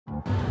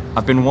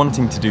I've been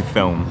wanting to do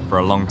film for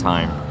a long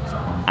time,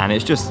 and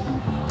it's just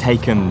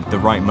taken the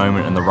right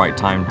moment and the right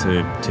time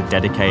to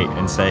dedicate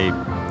and say,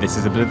 this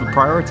is a bit of a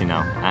priority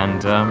now,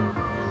 and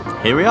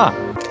here we are.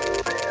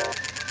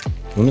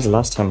 When was the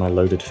last time I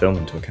loaded film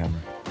into a camera?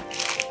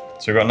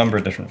 So we've got a number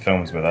of different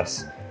films with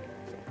us.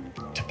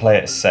 To play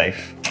it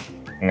safe,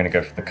 I'm going to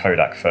go for the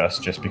Kodak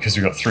first, just because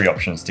we've got 3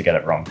 options to get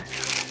it wrong.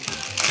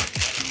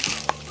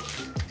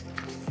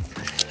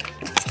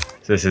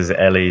 So this is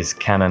Ellie's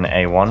Canon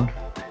A-1,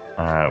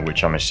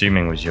 which I'm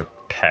assuming was your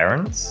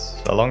parents'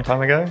 a long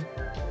time ago?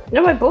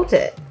 No, I bought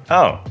it.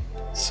 Oh,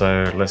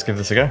 so let's give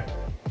this a go.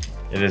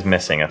 It is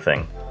missing a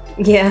thing.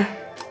 Yeah,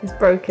 it's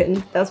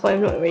broken. That's why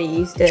I've not really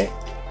used it.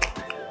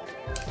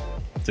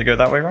 Does it go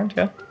that way around?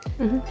 Yeah?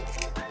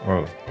 Mm-hmm.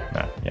 Oh,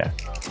 no, yeah.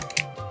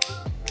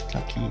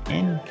 Tucky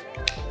in.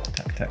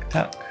 Tuck, tuck,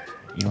 tuck.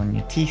 You on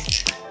your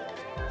teeth.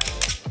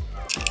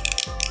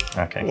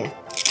 Okay. Yeah.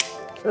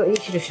 Well, you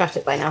should have shut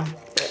it by now.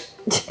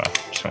 Well,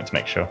 just wanted to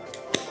make sure.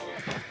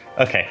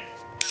 Okay.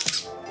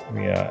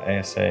 We are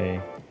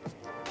ASA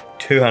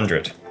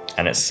 200.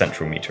 And it's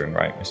central metering,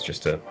 right? It's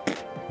just in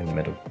the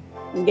middle.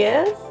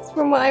 Yes,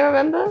 from what I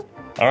remember.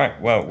 All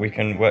right, well, we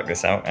can work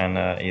this out and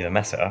either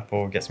mess it up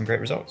or get some great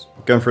results.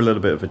 Going for a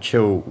little bit of a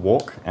chill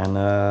walk, and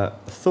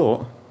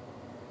thought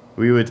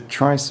we would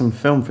try some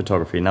film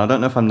photography. Now, I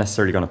don't know if I'm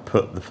necessarily going to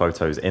put the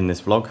photos in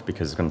this vlog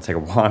because it's going to take a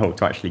while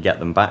to actually get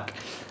them back.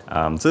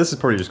 So this is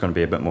probably just going to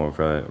be a bit more of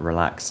a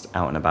relaxed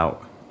out and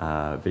about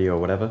video or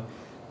whatever.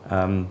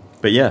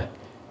 But yeah,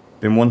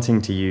 been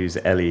wanting to use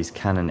Ellie's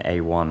Canon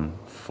A-1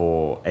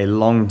 for a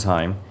long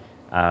time.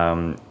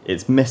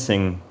 It's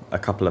missing a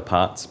couple of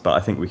parts, but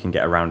I think we can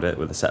get around it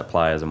with a set of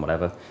pliers and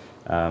whatever.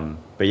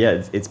 But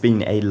yeah, it's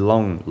been a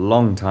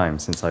long time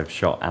since I've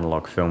shot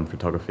analog film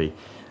photography.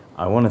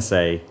 I want to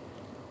say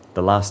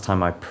the last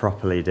time I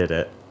properly did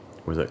it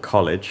was at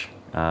college,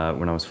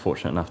 when I was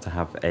fortunate enough to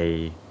have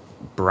a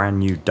brand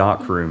new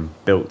darkroom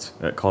built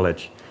at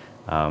college.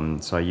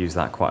 So I used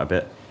that quite a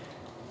bit.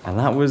 And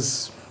that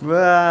was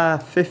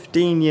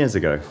 15 years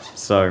ago.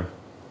 So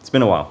it's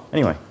been a while.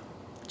 Anyway,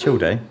 chill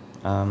day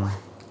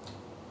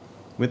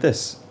with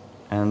this.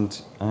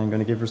 And I'm going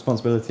to give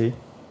responsibility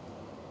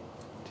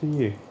to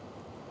you.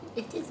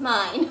 It is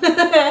mine.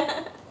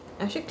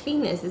 I should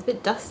clean this, it's a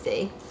bit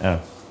dusty.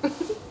 Oh.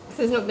 Because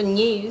it's not been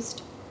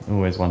used.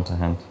 Always one to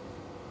hand.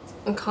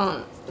 I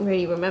can't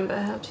really remember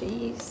how to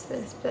use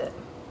this, but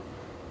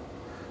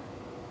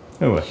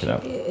we'll work it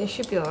out. It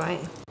should be alright.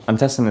 I'm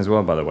testing as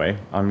well, by the way.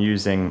 I'm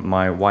using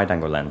my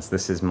wide-angle lens.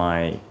 This is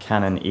my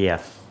Canon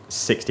EF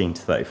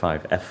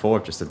 16-35 f4.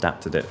 I've just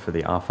adapted it for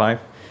the R5.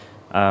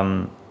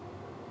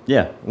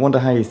 Yeah, wonder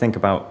how you think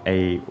about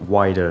a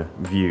wider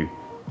view.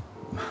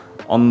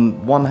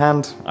 On one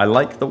hand, I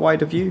like the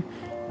wider view.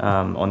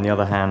 On the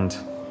other hand,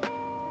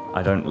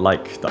 I don't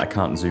like that I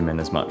can't zoom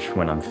in as much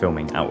when I'm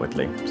filming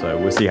outwardly. So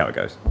we'll see how it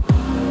goes.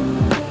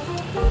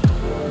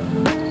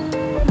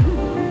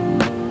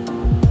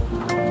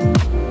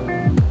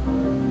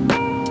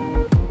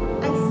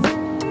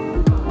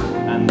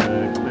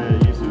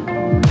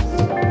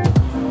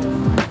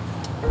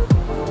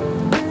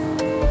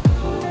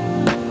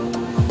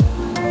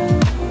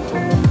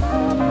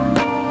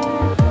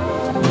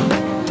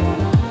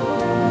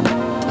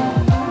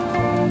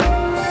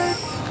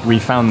 We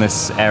found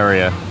this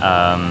area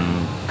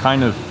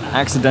kind of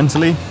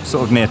accidentally,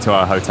 sort of near to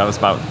our hotel. It's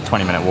about a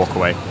 20-minute walk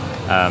away.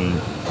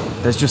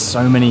 There's just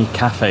so many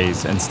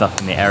cafes and stuff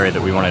in the area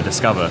that we want to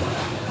discover.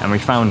 And we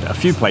found a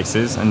few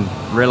places and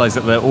realized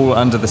that they're all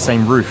under the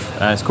same roof.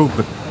 It's called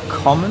the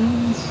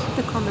Commons?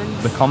 The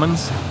Commons. The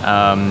Commons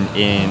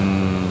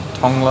in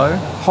Tonglo.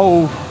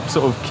 Whole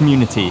sort of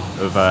community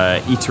of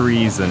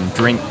eateries and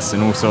drinks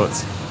and all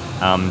sorts.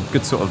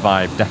 Good sort of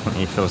vibe,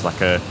 definitely feels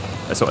like a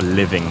sort of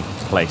living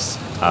place.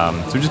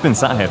 So we've just been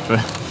sat here for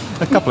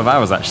a couple of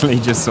hours actually,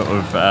 just sort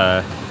of,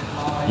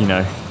 you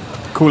know,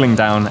 cooling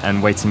down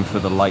and waiting for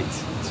the light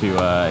to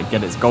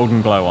get its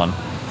golden glow on.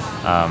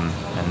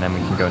 And then we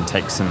can go and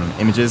take some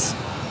images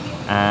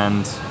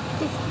and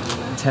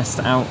test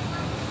out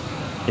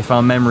if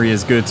our memory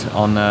is good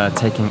on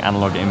taking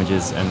analog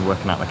images and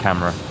working out the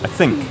camera. I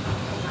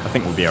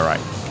think we'll be all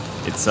right.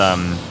 It's, I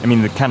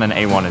mean, the Canon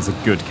A1 is a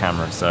good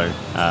camera, so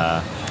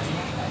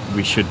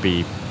we should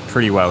be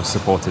pretty well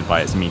supported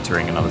by its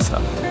metering and other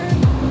stuff.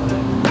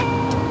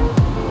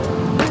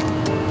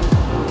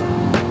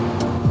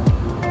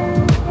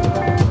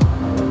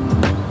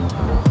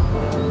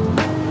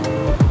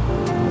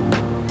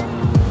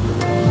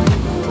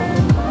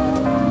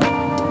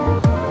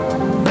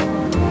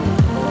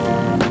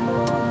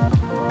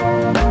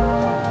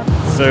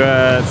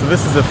 So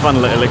this is a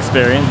fun little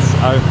experience.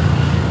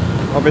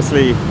 I've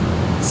obviously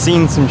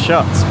seen some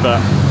shots, but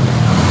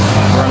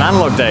we're on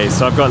analog days,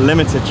 so I've got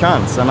limited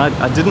chance, and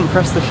I didn't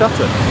press the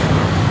shutter.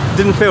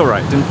 Didn't feel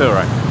right,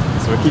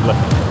 so we'll keep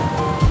looking.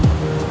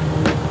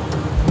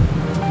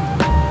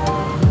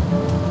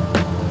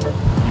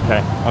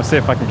 Okay, I'll see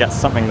if I can get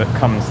something that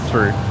comes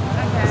through.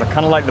 Because I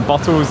kind of like the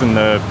bottles and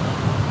the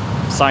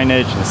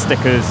signage and the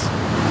stickers,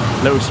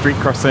 little street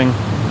crossing.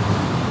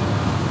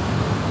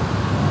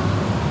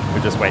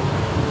 and just wait.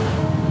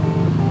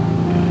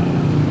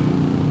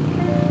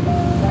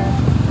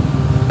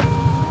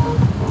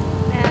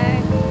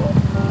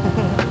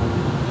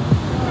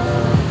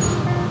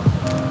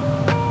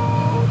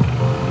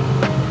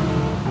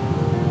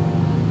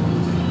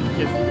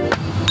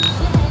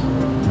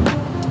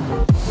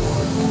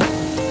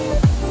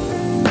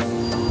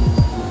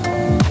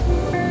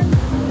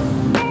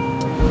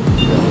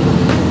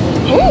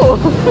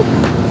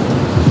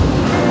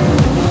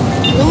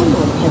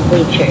 Normal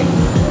temperature.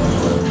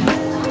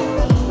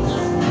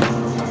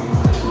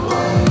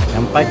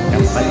 Kampai,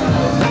 kampai.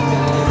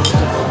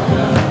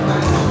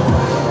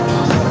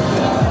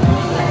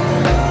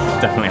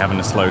 Definitely having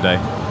a slow day,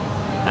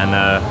 and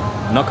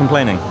not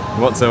complaining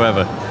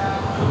whatsoever.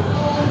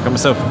 Got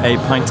myself a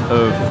pint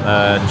of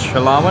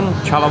Chalawan.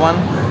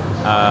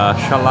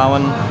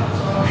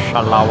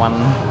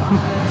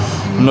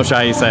 I'm not sure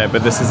how you say it,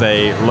 but this is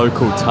a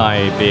local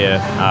Thai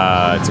beer.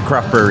 It's a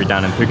craft brewery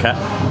down in Phuket.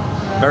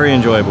 Very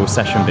enjoyable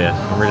session beer.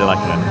 I'm really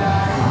liking it.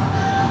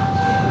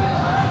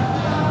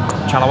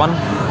 Chalawan.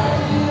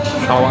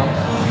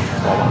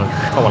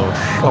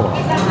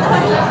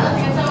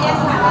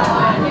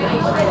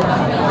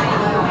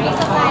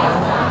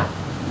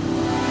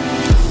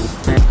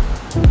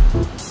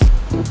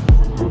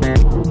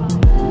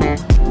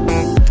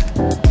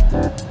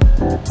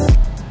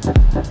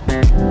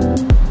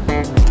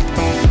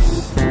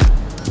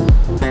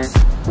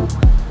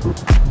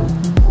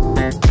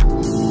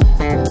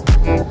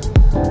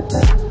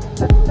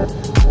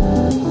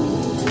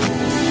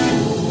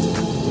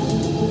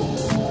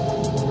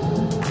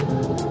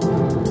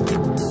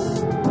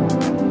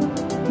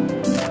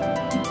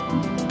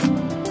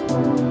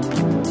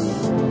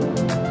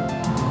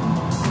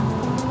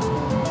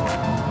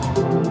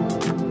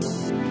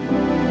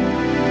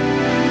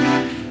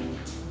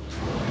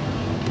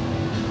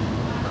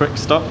 Quick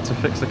stop to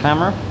fix the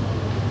camera,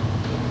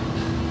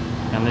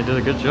 and they did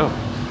a good job.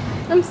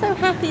 I'm so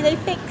happy they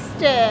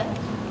fixed it.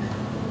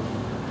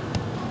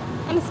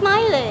 I'm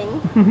smiling.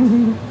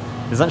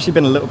 There's actually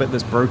been a little bit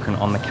that's broken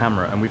on the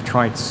camera, and we've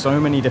tried so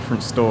many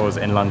different stores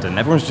in London.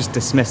 Everyone's just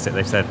dismissed it.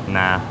 They've said,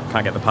 nah,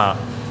 can't get the part.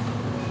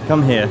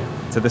 Come here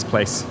to this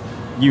place,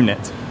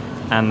 Unit,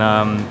 and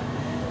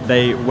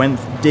they went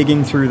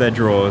digging through their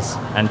drawers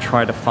and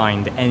tried to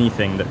find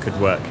anything that could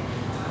work,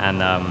 and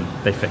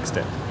they fixed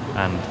it.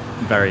 And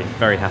very,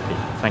 very happy.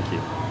 Thank you.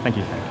 Thank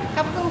you, thank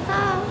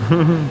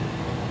you.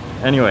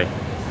 Anyway,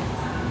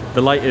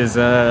 the light is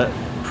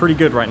pretty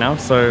good right now,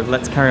 so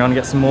let's carry on and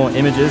get some more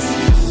images.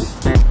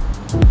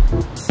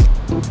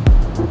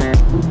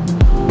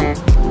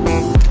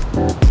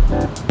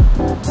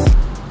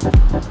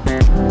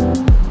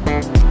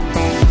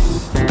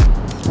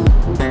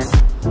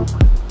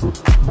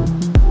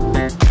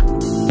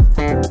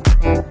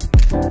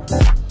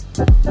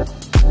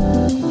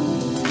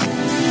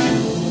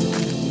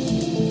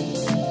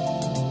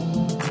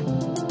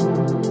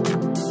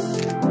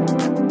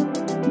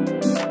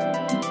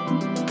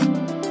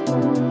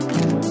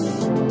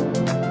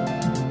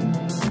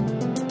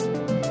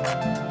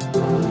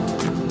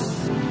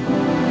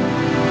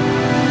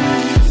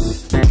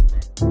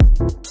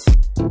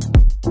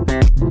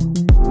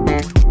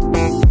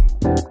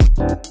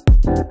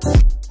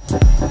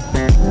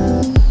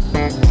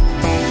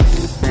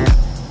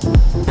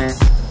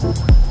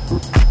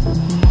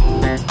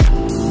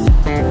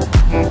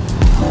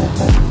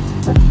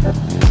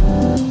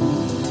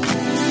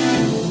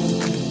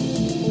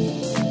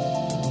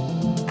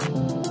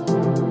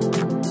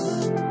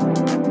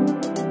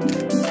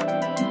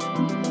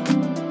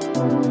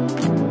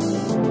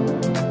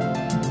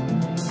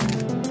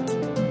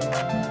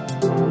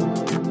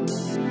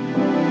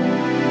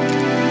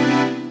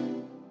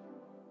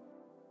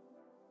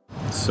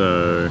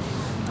 So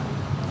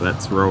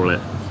let's roll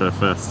it for the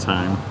first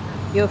time.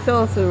 You'll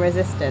feel some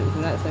resistance,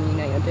 and that's when you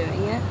know you're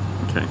doing it.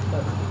 Okay.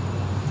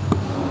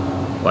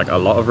 Like a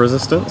lot of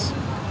resistance?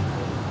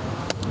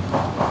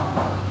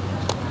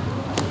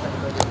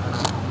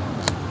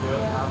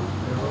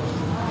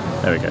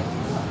 There we go.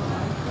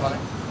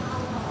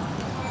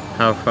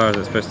 How far is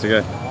it supposed to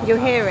go? You'll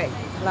hear it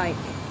like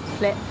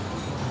flip.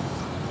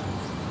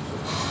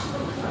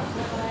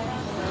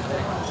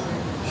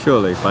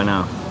 Surely by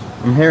now.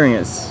 I'm hearing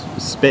it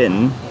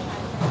spin.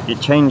 It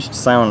changed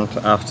sound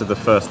after the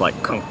first like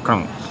crunk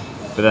crunk,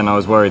 but then I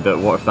was worried that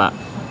what if that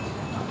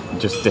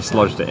just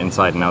dislodged it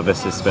inside. Now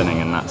this is spinning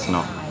and that's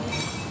not.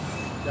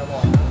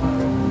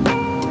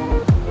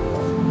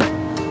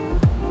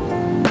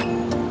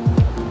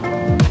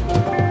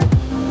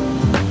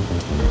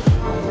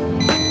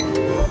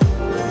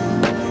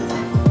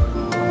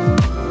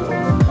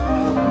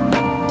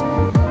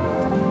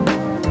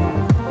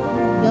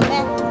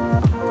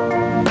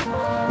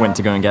 Went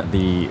to go and get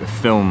the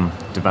film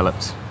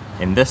developed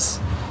in this,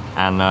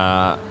 and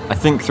I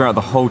think throughout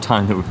the whole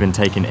time that we've been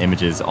taking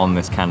images on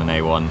this Canon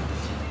A-1,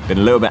 been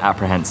a little bit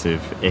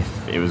apprehensive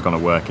if it was going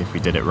to work, if we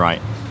did it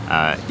right,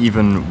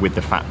 even with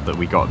the fact that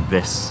we got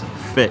this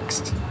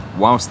fixed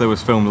whilst there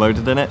was film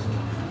loaded in it,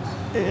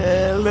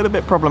 a little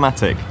bit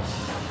problematic.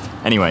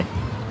 Anyway,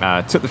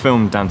 took the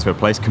film down to a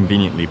place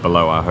conveniently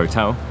below our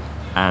hotel,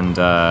 and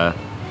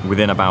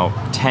within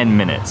about 10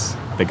 minutes,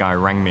 the guy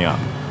rang me up,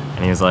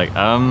 and he was like,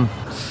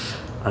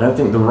 I don't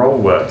think the roll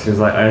worked. He was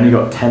like, I only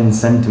got 10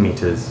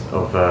 centimeters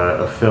of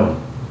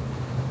film.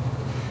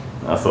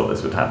 I thought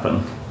this would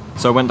happen.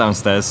 So I went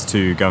downstairs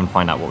to go and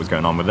find out what was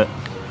going on with it,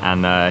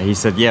 and he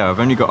said, yeah, I've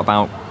only got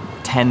about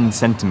 10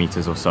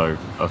 centimeters or so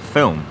of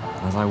film.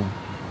 I was like,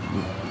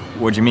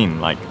 what do you mean?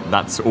 Like,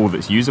 that's all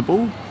that's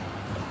usable?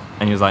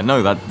 And he was like,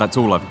 no, that's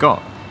all I've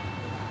got.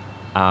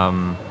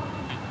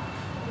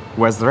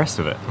 Where's the rest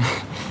of it?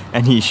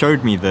 And he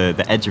showed me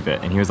the edge of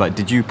it, and he was like,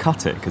 did you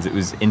cut it? Because it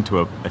was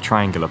into a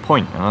triangular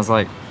point. And I was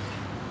like,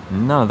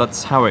 no,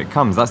 that's how it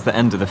comes. That's the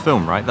end of the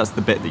film, right? That's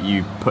the bit that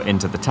you put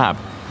into the tab.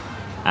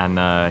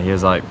 And he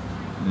was like,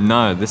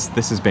 no, this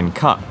has been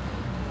cut.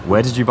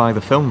 Where did you buy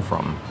the film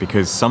from?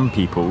 Because some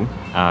people,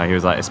 he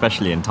was like,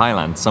 especially in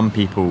Thailand, some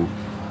people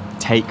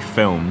take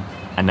film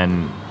and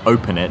then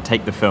open it,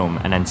 take the film,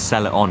 and then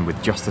sell it on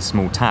with just a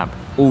small tab.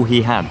 All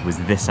he had was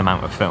this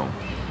amount of film.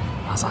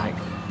 I was like,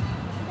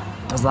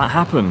 does that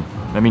happen?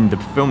 I mean, the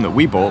film that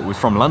we bought was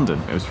from London.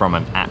 It was from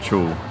an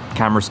actual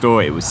camera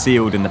store. It was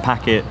sealed in the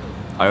packet.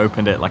 I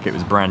opened it like it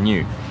was brand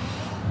new.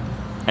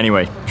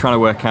 Anyway, trying to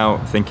work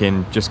out,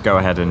 thinking just go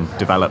ahead and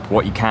develop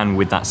what you can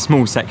with that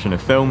small section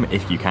of film,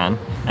 if you can.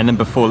 And then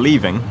before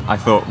leaving, I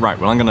thought, right,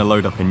 well, I'm gonna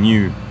load up a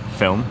new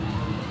film.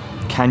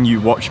 Can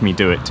you watch me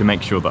do it to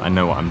make sure that I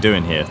know what I'm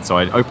doing here? So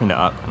I opened it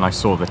up and I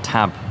saw the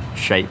tab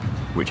shape,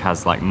 which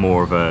has like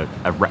more of a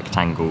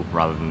rectangle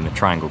rather than the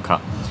triangle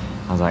cut.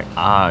 I was like,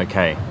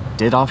 okay.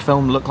 Did our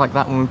film look like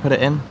that when we put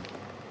it in?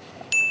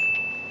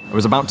 I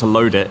was about to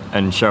load it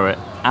and show it.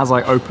 As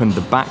I opened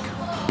the back,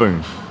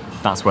 boom,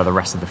 that's where the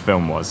rest of the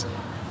film was.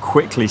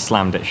 Quickly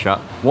slammed it shut.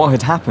 What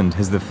had happened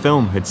is the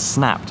film had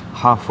snapped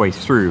halfway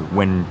through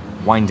when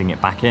winding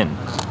it back in.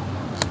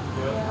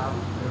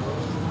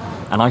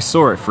 And I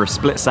saw it for a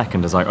split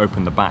second as I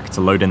opened the back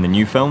to load in the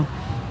new film.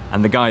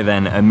 And the guy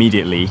then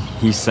immediately,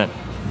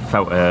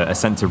 felt a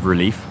sense of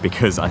relief,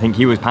 because I think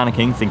he was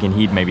panicking, thinking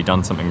he'd maybe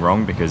done something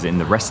wrong, because in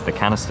the rest of the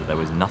canister there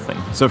was nothing.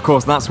 So of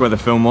course that's where the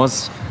film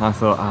was. I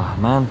thought, oh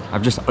man,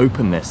 I've just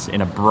opened this in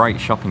a bright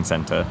shopping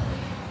centre.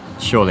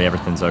 Surely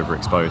everything's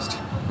overexposed.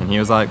 And he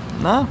was like,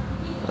 nah,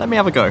 let me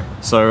have a go.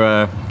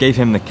 So gave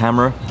him the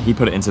camera, he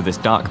put it into this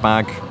dark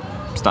bag,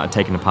 started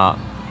taking it apart,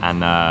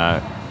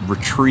 and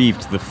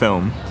retrieved the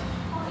film,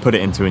 put it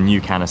into a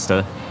new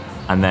canister,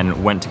 and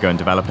then went to go and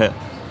develop it.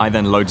 I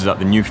then loaded up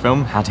the new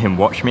film, had him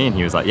watch me, and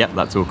he was like, yep,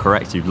 that's all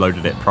correct, you've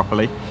loaded it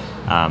properly.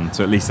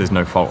 So at least there's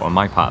no fault on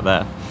my part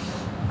there.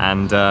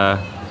 And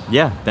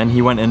yeah, then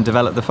he went and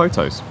developed the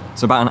photos.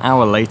 So about an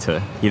hour later,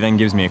 he then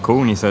gives me a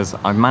call and he says,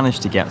 I've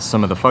managed to get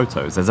some of the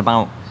photos. There's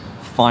about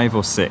 5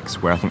 or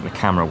 6 where I think the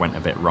camera went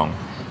a bit wrong.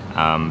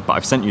 But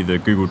I've sent you the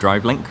Google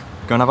Drive link,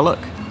 go and have a look.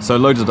 So I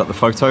loaded up the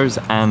photos,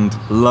 and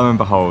lo and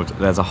behold,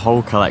 there's a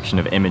whole collection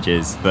of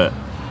images that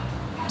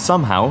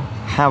somehow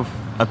have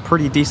a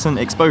pretty decent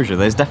exposure.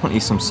 There's definitely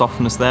some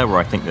softness there where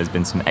I think there's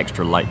been some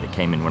extra light that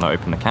came in when I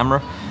opened the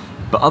camera,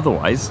 but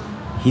otherwise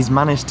he's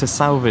managed to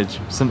salvage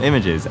some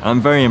images. And I'm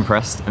very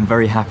impressed and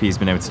very happy he's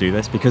been able to do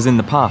this, because in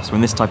the past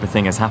when this type of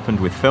thing has happened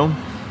with film,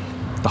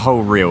 the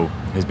whole reel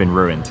has been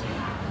ruined.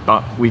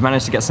 But we've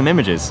managed to get some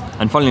images,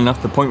 and funnily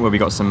enough, the point where we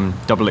got some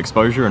double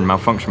exposure and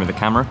malfunction with the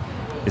camera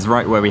is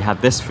right where we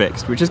had this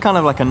fixed, which is kind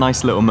of like a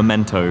nice little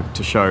memento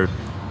to show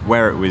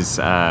where it was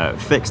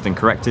fixed and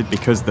corrected,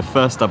 because the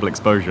first double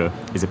exposure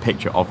is a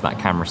picture of that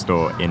camera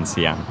store in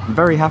Siam. I'm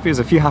very happy. There's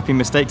a few happy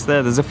mistakes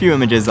there. There's a few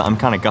images that I'm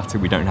kind of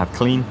gutted we don't have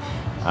clean.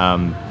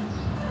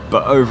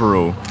 But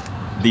overall,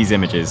 these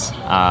images,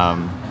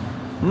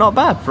 not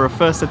bad for a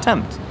first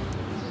attempt.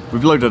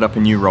 We've loaded up a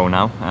new roll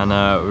now, and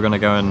we're gonna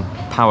go and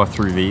power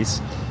through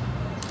these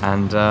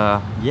and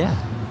yeah,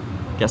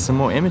 get some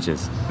more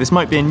images. This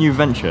might be a new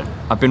venture.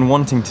 I've been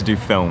wanting to do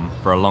film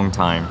for a long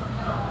time,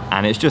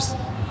 and it's just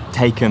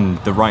taken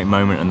the right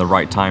moment and the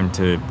right time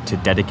to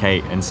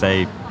dedicate and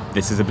say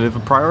this is a bit of a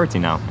priority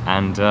now,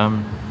 and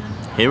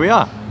here we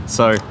are.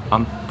 So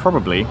I'm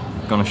probably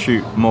gonna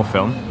shoot more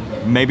film,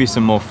 maybe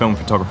some more film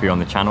photography on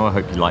the channel. I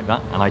hope you like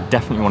that, and I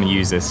definitely want to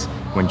use this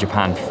when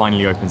Japan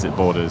finally opens its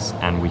borders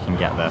and we can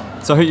get there.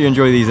 So I hope you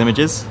enjoy these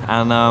images,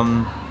 and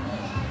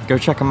go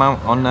check them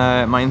out on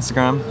my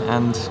Instagram,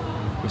 and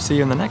we'll see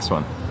you in the next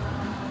one.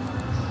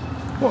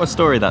 What a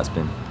story that's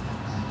been.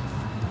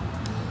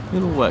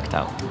 It all worked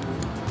out.